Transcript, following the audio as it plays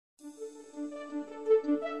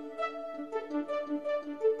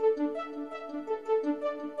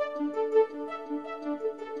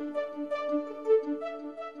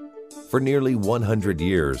For nearly 100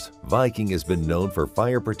 years, Viking has been known for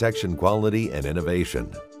fire protection quality and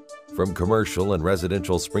innovation. From commercial and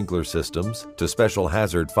residential sprinkler systems to special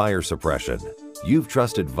hazard fire suppression, you've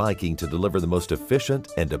trusted Viking to deliver the most efficient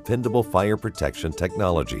and dependable fire protection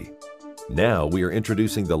technology. Now we are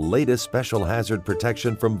introducing the latest special hazard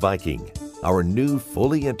protection from Viking, our new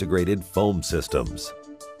fully integrated foam systems.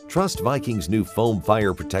 Trust Viking's new foam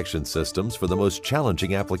fire protection systems for the most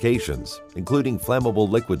challenging applications, including flammable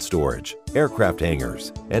liquid storage, aircraft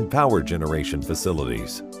hangars, and power generation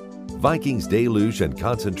facilities. Viking's deluge and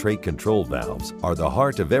concentrate control valves are the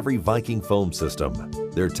heart of every Viking foam system.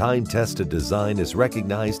 Their time-tested design is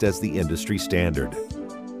recognized as the industry standard.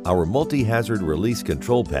 Our multi-hazard release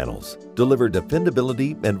control panels deliver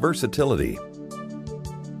dependability and versatility.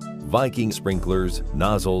 Viking sprinklers,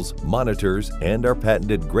 nozzles, monitors, and our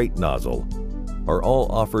patented Great Nozzle are all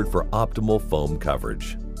offered for optimal foam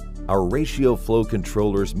coverage. Our ratio flow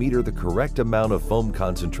controllers meter the correct amount of foam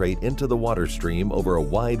concentrate into the water stream over a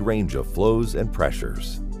wide range of flows and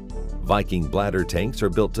pressures. Viking bladder tanks are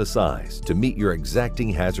built to size to meet your exacting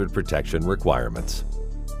hazard protection requirements.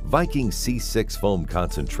 Viking C6 foam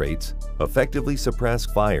concentrates effectively suppress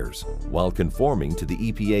fires while conforming to the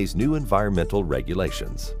EPA's new environmental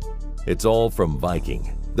regulations. It's all from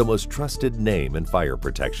Viking, the most trusted name in fire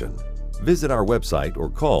protection. Visit our website or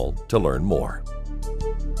call to learn more.